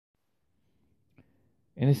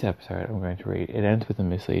In this episode, I'm going to read It Ends with a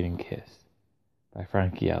Misleading Kiss by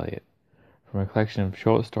Frankie Elliott, from a collection of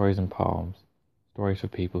short stories and poems, stories for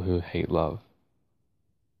people who hate love.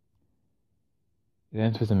 It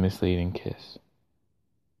ends with a misleading kiss.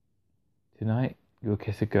 Tonight, you'll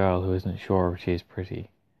kiss a girl who isn't sure if she is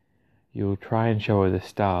pretty. You'll try and show her the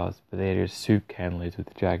stars, but they are just soup can lids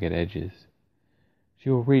with jagged edges.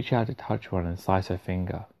 She will reach out to touch one and slice her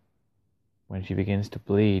finger. When she begins to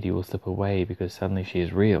bleed, you will slip away because suddenly she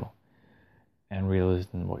is real, and real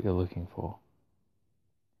isn't what you're looking for.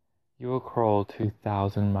 You will crawl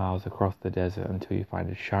 2,000 miles across the desert until you find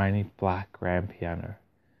a shiny black grand piano.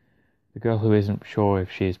 The girl who isn't sure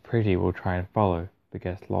if she is pretty will try and follow, but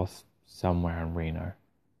gets lost somewhere in Reno.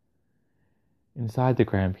 Inside the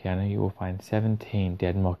grand piano you will find 17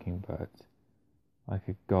 dead mockingbirds. Like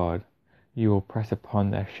a god, you will press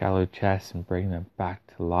upon their shallow chests and bring them back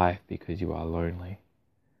to life because you are lonely.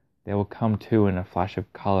 They will come to in a flash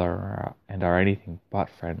of color and are anything but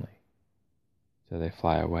friendly. So they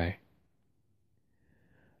fly away.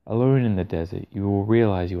 Alone in the desert, you will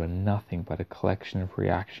realize you are nothing but a collection of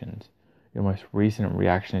reactions. Your most recent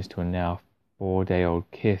reaction is to a now 4-day-old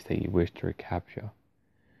kiss that you wish to recapture.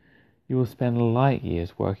 You will spend light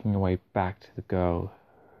years working your way back to the girl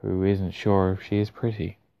who isn't sure if she is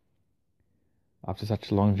pretty. After such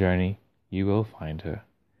a long journey, you will find her.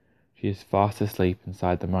 She is fast asleep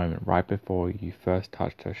inside the moment right before you first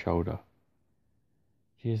touched her shoulder.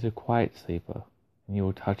 She is a quiet sleeper, and you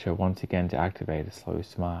will touch her once again to activate a slow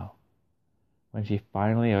smile. When she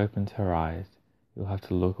finally opens her eyes, you'll have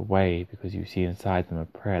to look away because you see inside them a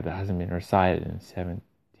prayer that hasn't been recited in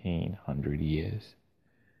 1,700 years.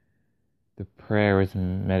 The prayer is a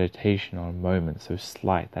meditation on a moment so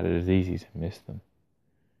slight that it is easy to miss them.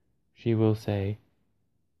 She will say,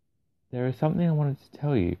 "There is something I wanted to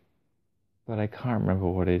tell you, but I can't remember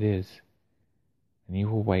what it is." And you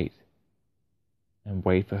will wait, and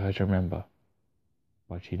wait for her to remember.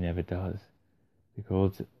 But she never does,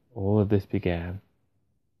 because all of this began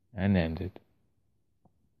and ended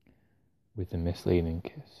with a misleading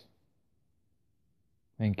kiss.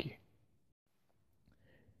 Thank you.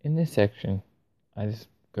 In this section, I'm just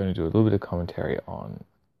going to do a little bit of commentary on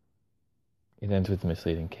It Ends with a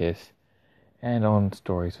Misleading Kiss and on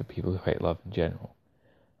stories for people who hate love in general.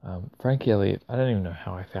 Frankie Elliott, I don't even know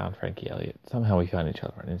how I found Frankie Elliott. Somehow we found each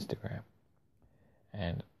other on Instagram.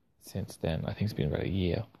 And since then, I think it's been about a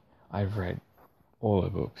year, I've read all her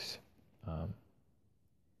books.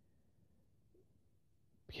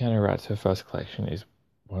 Piano Rats, her first collection, is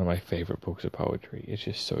one of my favorite books of poetry. It's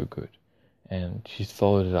just so good. And she's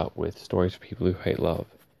followed it up with stories for people who hate love.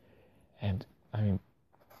 And, I mean,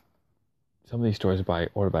 some of these stories are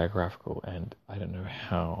autobiographical, and I don't know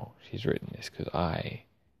how she's written this, because I,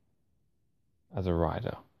 as a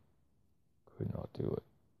writer, could not do it.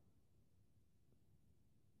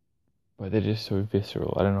 But they're just so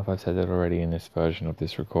visceral. I don't know if I've said that already in this version of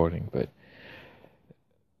this recording, but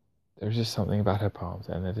there's just something about her poems,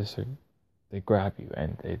 and they're just so, they grab you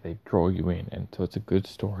and they draw you in, and so it's a good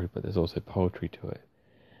story, but there's also poetry to it.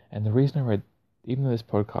 And the reason I read, even though this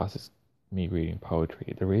podcast is me reading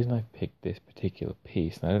poetry, the reason I picked this particular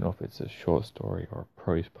piece, and I don't know if it's a short story or a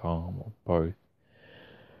prose poem or both,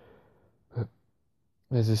 but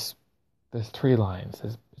there's 3 lines.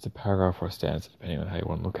 It's a paragraph or a stanza, depending on how you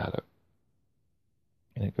want to look at it.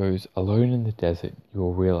 And it goes, "Alone in the desert, you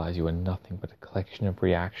will realize you are nothing but a collection of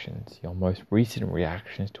reactions, your most recent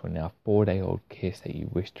reactions to a now 4-day-old kiss that you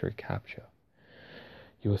wish to recapture.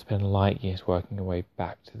 You will spend light years working your way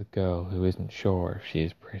back to the girl who isn't sure if she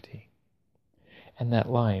is pretty." And that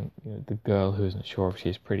line, the girl who isn't sure if she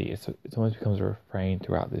is pretty, it almost becomes a refrain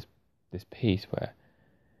throughout this piece where,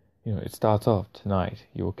 it starts off, "Tonight,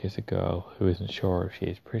 you will kiss a girl who isn't sure if she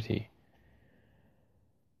is pretty."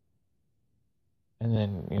 And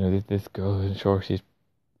then, this girl who isn't sure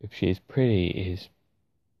if she is pretty is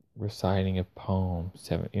reciting a poem,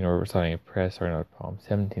 reciting a prayer, not a poem,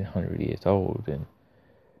 1,700 years old, and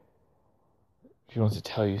she wants to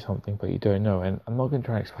tell you something, but you don't know. And I'm not going to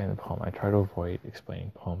try and explain the poem. I try to avoid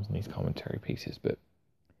explaining poems in these commentary pieces, but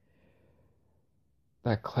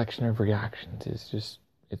that collection of reactions is just,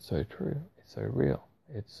 it's so true. It's so real.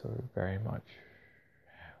 It's so very much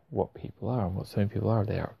what people are, and what so many people are.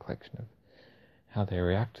 They are a collection of how they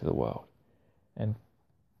react to the world. And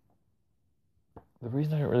the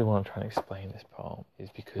reason I don't really want to try and explain this poem is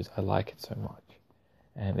because I like it so much.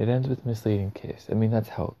 And it ends with a misleading kiss. I mean, that's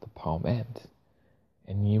how the poem ends.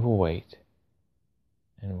 And you will wait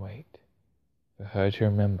and wait for her to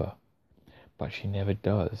remember, but she never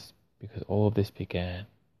does, because all of this began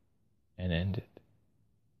and ended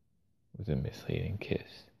with a misleading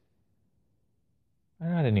kiss.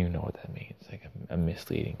 I don't even know what that means, like a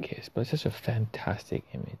misleading kiss, but it's just a fantastic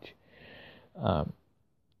image. And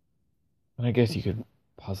I guess you could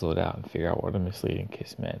puzzle it out and figure out what a misleading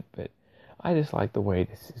kiss meant, but I just like the way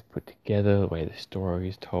this is put together, the way the story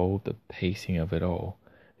is told, the pacing of it all,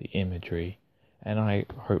 the imagery, and I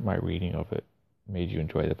hope my reading of it made you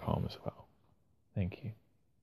enjoy the poem as well. Thank you.